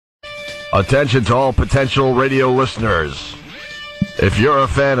Attention to all potential radio listeners. If you're a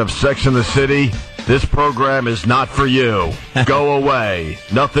fan of Sex and the City, this program is not for you. Go away.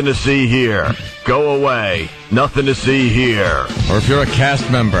 Nothing to see here. Go away. Nothing to see here. Or if you're a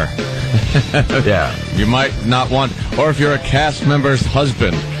cast member. Yeah. You might not want... Or if you're a cast member's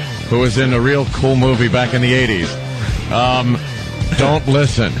husband who was in a real cool movie back in the 80s. Don't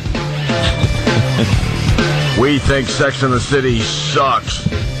listen. We think Sex and the City sucks.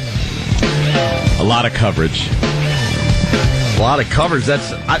 A lot of coverage. A lot of coverage.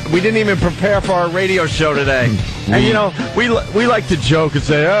 We didn't even prepare for our radio show today. And, you know, we like to joke and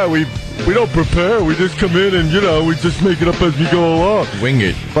say, we don't prepare. We just come in and, we just make it up as we go along. Wing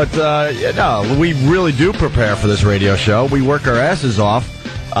it. But, no, we really do prepare for this radio show. We work our asses off.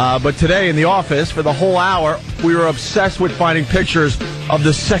 But today in the office, for the whole hour, we were obsessed with finding pictures of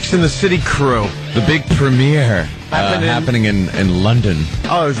the Sex and the City crew. The big premiere happening in London.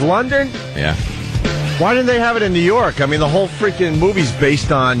 Oh, it was London? Yeah. Why didn't they have it in New York? I mean, the whole freaking movie's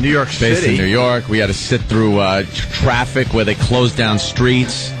based on New York City. Based in New York. We had to sit through traffic where they closed down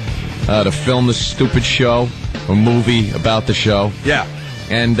streets to film this stupid show, a movie about the show. Yeah.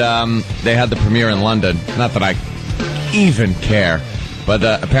 And they had the premiere in London. Not that I even care. But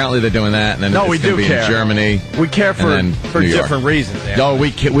apparently they're doing that, and then it's going to be in Germany. We care for different reasons. Yeah. Oh, we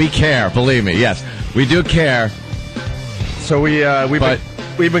care. Believe me, yes, we do care. So we've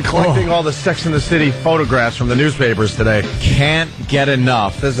been collecting all the Sex and the City photographs from the newspapers today. Can't get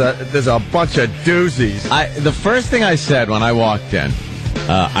enough. There's a bunch of doozies. The first thing I said when I walked in,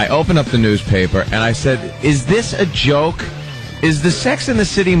 I opened up the newspaper and I said, "Is this a joke? Is the Sex and the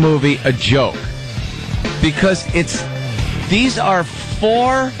City movie a joke?" Because these are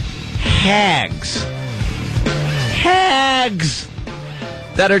 4 hags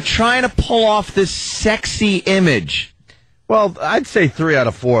that are trying to pull off this sexy image. Well, I'd say 3 out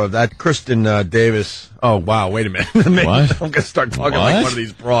of 4 of that. Kristen Davis. Oh, wow, wait a minute. What? I'm going to start talking like one of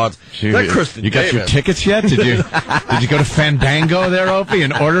these broads. That Kristen you got Davis. Your tickets yet? Did you go to Fandango there, Opie,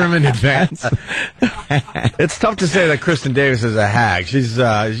 and order them in advance? It's tough to say that Kristen Davis is a hag. She's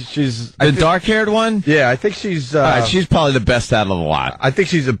the dark-haired one? Yeah, I think she's... she's probably the best out of the lot. I think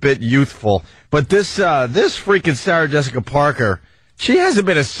she's a bit youthful. But this freaking Sarah Jessica Parker, she hasn't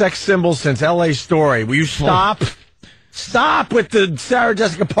been a sex symbol since L.A. Story. Will you stop? Stop with the Sarah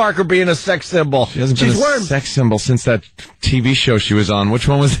Jessica Parker being a sex symbol. She hasn't been a sex symbol since that TV show she was on. Which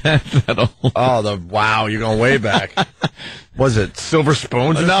one was that? Wow, you're going way back. Was it Silver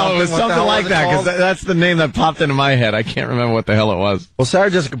Spoons or something? No, it was something like that, because that's the name that popped into my head. I can't remember what the hell it was. Well, Sarah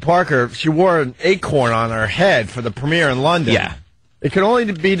Jessica Parker, she wore an acorn on her head for the premiere in London. Yeah. It can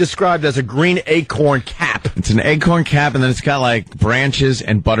only be described as a green acorn cap. It's an acorn cap, and then it's got, like, branches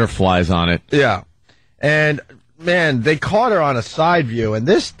and butterflies on it. Yeah. And... man, they caught her on a side view, and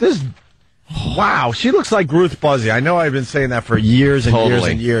this, wow, she looks like Ruth Buzzy. I know I've been saying that for years and years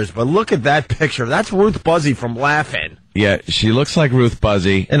and years, but look at that picture. That's Ruth Buzzy from Laugh-In. Yeah, she looks like Ruth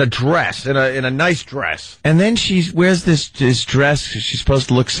Buzzy. In a dress, in a nice dress. And then she wears this dress. She's supposed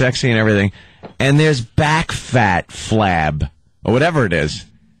to look sexy and everything, and there's back fat flab, or whatever it is.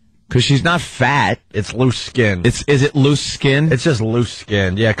 Because she's not fat. It's loose skin. Is it loose skin? It's just loose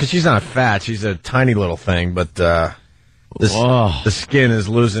skin. Yeah, because she's not fat. She's a tiny little thing, but the skin is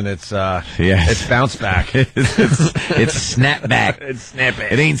losing its bounce back. it's snap back. It's snapping.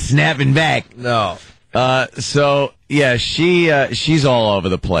 It ain't snapping back. No. So yeah, she's all over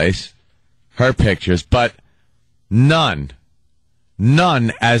the place. Her pictures, but none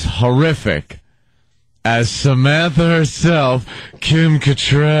as horrific as Samantha herself, Kim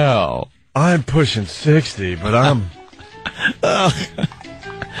Cattrall. I'm pushing 60, but I'm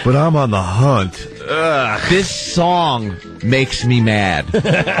on the hunt. Ugh. This song makes me mad.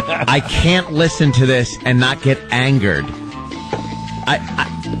 I can't listen to this and not get angered.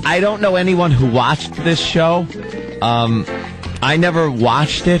 I don't know anyone who watched this show. I never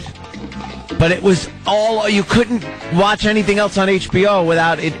watched it. But it was you couldn't watch anything else on HBO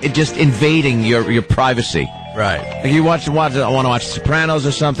without it just invading your privacy. Right. Like you want to watch Sopranos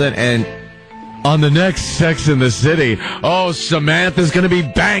or something, and on the next Sex and the City, Samantha's going to be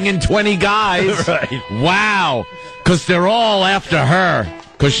banging 20 guys. Right. Wow. Because they're all after her.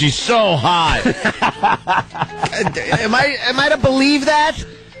 Because she's so hot. Am I to believe that?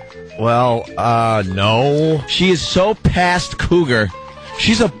 Well, no. She is so past cougar.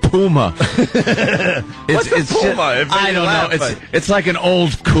 She's a puma. What's a puma? I don't know. It's like an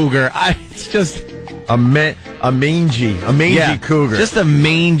old cougar. It's just a mangy cougar. Just a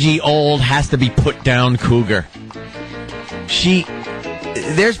mangy old has to be put down cougar.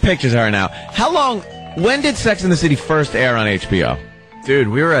 There's pictures of her now. When did Sex and the City first air on HBO? Dude,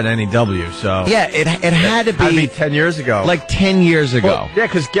 we were at NEW, so... Yeah, it had to be 10 years ago. Like 10 years ago. Well, yeah,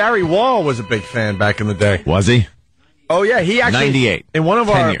 because Gary Wall was a big fan back in the day. Was he? Oh, yeah, he actually... 98. In one of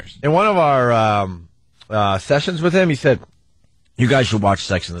 10 years. In one of our sessions with him, he said, you guys should watch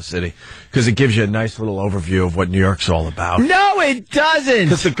Sex and the City, because it gives you a nice little overview of what New York's all about. No, it doesn't!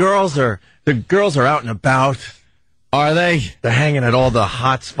 Because the girls are out and about. Are they? They're hanging at all the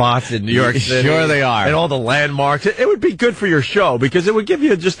hot spots in New York City. Sure they are. And all the landmarks. It would be good for your show because it would give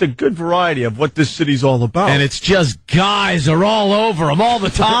you just a good variety of what this city's all about. And it's just guys are all over them all the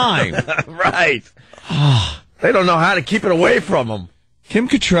time. Right. They don't know how to keep it away from them. Kim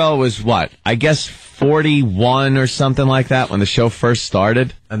Cattrall was what? I guess 41 or something like that when the show first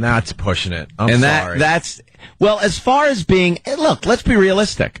started. And that's pushing it. I'm sorry. That's... Well, as far as being... Look, let's be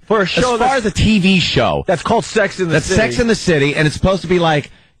realistic. For a show as far as a TV show... That's called Sex in the City. That's Sex in the City, and it's supposed to be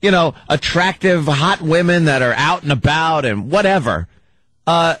like, attractive, hot women that are out and about and whatever.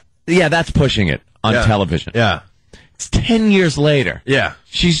 Yeah, that's pushing it on television. Yeah. It's 10 years later. Yeah.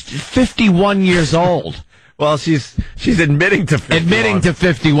 She's 51 years old. Well, she's admitting to 51. Admitting to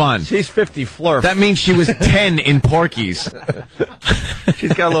 51. She's 50 flurf. That means she was 10 in Porky's.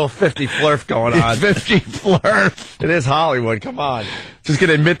 She's got a little 50 flurf going on. 50 flurf. It is Hollywood. Come on. Just going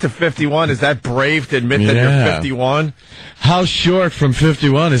to admit to 51. Is that brave to admit that you're 51? How short from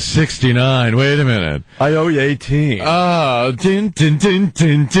 51 is 69? Wait a minute. I owe you 18. Oh, din, din, din,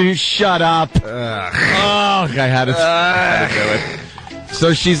 din, din. Shut up. I had to do it.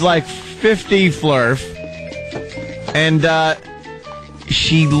 So she's like 50 flurf. And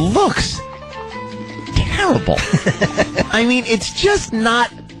she looks terrible. I mean, it's just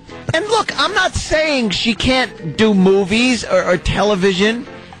not... And look, I'm not saying she can't do movies or television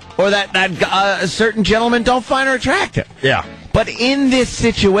or that certain gentlemen don't find her attractive. Yeah. But in this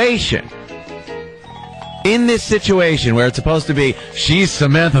situation where it's supposed to be, she's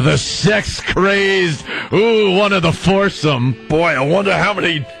Samantha, the sex-crazed, one of the foursome. Boy, I wonder how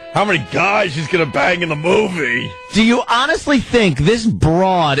many guys she's going to bang in the movie. Do you honestly think this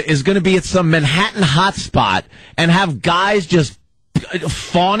broad is going to be at some Manhattan hotspot and have guys just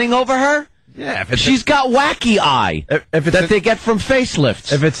fawning over her? Yeah. She's got wacky eye if that they get from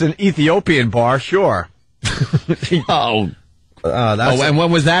facelifts. If it's an Ethiopian bar, sure. And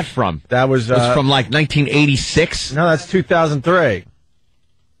when was that from? That was from like 1986? No, that's 2003.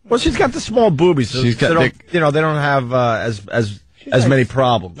 Well, she's got the small boobies. So they don't have as many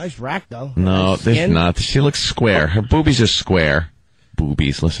problems. Nice rack, though. No, nice there's not. She looks square. Her boobies are square.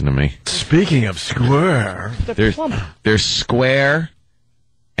 Boobies, listen to me. Speaking of square, they're square,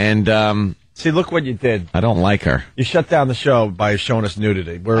 and see, look what you did. I don't like her. You shut down the show by showing us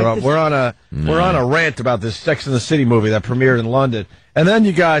nudity. We're on a rant about this Sex and the City movie that premiered in London, and then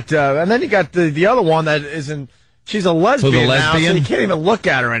you got the other one that isn't. She's a lesbian now, so you can't even look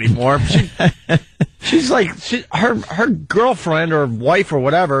at her anymore. She's like her girlfriend or wife or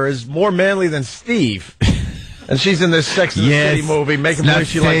whatever is more manly than Steve, and she's in this Sex and the City movie making believe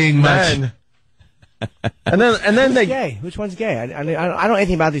she likes men. And then they gay. Which one's gay? I don't know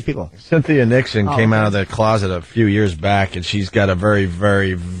anything about these people. Cynthia Nixon came out of the closet a few years back, and she's got a very,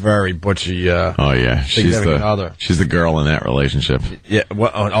 very, very butchy. She's the girl in that relationship. Yeah.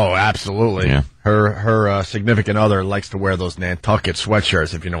 Well, absolutely. Yeah. Her significant other likes to wear those Nantucket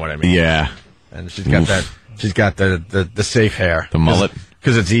sweatshirts, if you know what I mean. Yeah. And she's got that. She's got the safe hair, the mullet,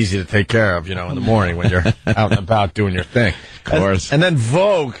 because it's easy to take care of, in the morning when you're out and about doing your thing. Of course. And then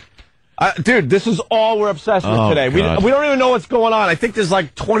Vogue. Dude, this is all we're obsessed with today. We don't even know what's going on. I think there's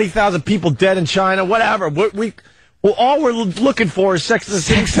like 20,000 people dead in China, whatever. All we're looking for is Sex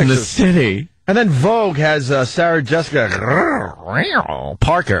in the City. And then Vogue has Sarah Jessica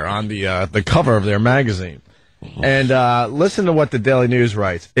Parker on the cover of their magazine. And listen to what the Daily News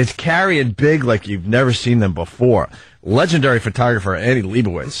writes. It's carrying big like you've never seen them before. Legendary photographer Annie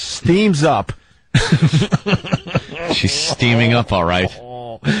Leibovitz steams up. She's steaming up, all right.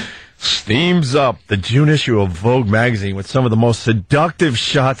 Steams up the June issue of Vogue magazine with some of the most seductive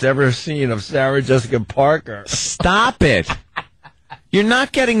shots ever seen of Sarah Jessica Parker. Stop it. You're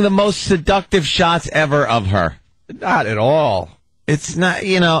not getting the most seductive shots ever of her. Not at all. It's not,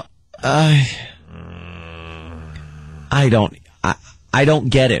 I don't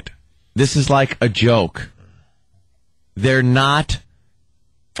get it. This is like a joke. They're not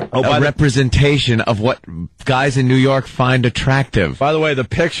a representation of what guys in New York find attractive. By the way, the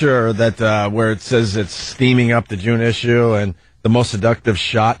picture that where it says it's steaming up the June issue and the most seductive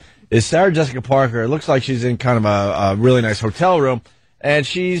shot is Sarah Jessica Parker. It looks like she's in kind of a really nice hotel room, and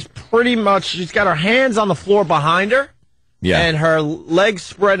she's got her hands on the floor behind her. Yeah. And her legs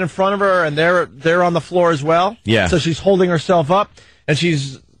spread in front of her, and they're on the floor as well. Yeah. So she's holding herself up. and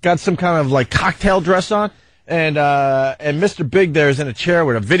she's got some kind of like cocktail dress on, and Mr. Big there is in a chair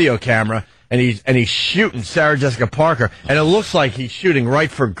with a video camera, and he's shooting Sarah Jessica Parker, and it looks like he's shooting right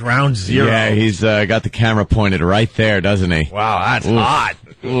for ground zero. Yeah, he's got the camera pointed right there, doesn't he? Wow, that's hot.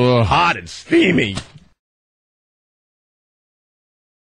 Hot and steamy.